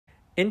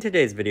In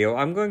today's video,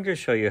 I'm going to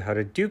show you how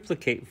to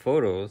duplicate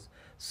photos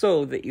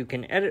so that you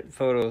can edit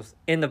photos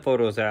in the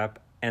Photos app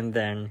and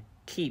then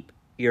keep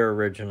your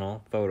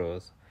original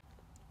photos.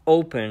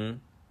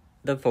 Open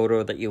the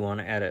photo that you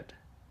want to edit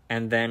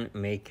and then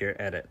make your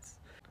edits.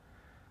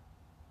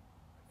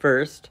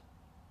 First,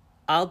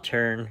 I'll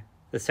turn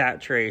the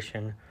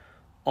saturation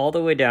all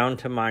the way down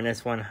to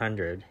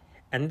 -100,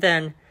 and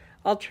then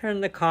I'll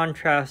turn the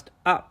contrast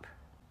up.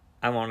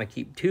 I want to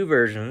keep two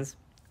versions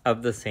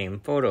of the same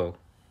photo.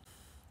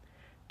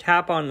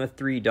 Tap on the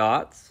three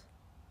dots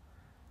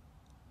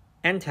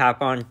and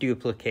tap on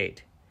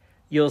duplicate.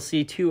 You'll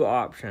see two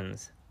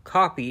options,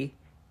 copy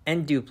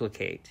and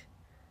duplicate.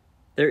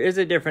 There is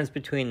a difference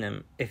between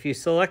them. If you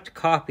select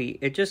copy,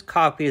 it just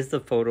copies the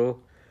photo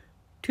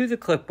to the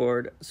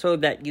clipboard so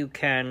that you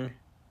can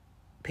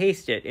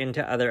paste it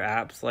into other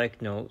apps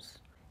like Notes.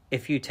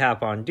 If you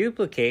tap on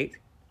duplicate,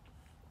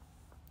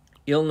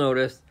 you'll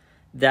notice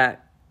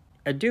that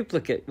a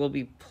duplicate will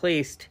be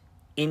placed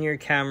in your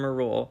camera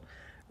roll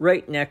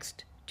right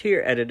next to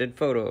your edited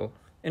photo.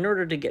 In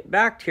order to get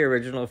back to your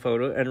original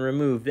photo and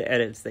remove the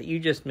edits that you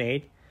just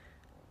made,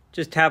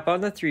 just tap on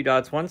the three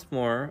dots once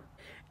more,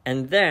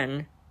 and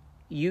then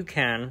you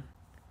can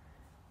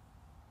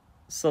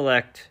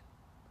select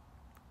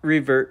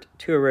Revert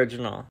to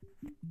Original.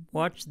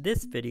 Watch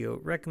this video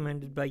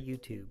recommended by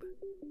YouTube.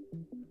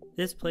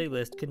 This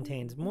playlist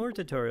contains more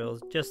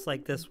tutorials just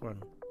like this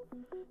one.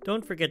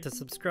 Don't forget to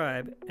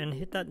subscribe and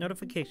hit that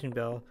notification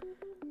bell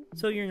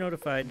so you're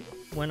notified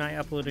when I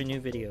upload a new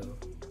video.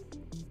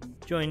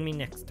 Join me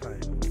next time.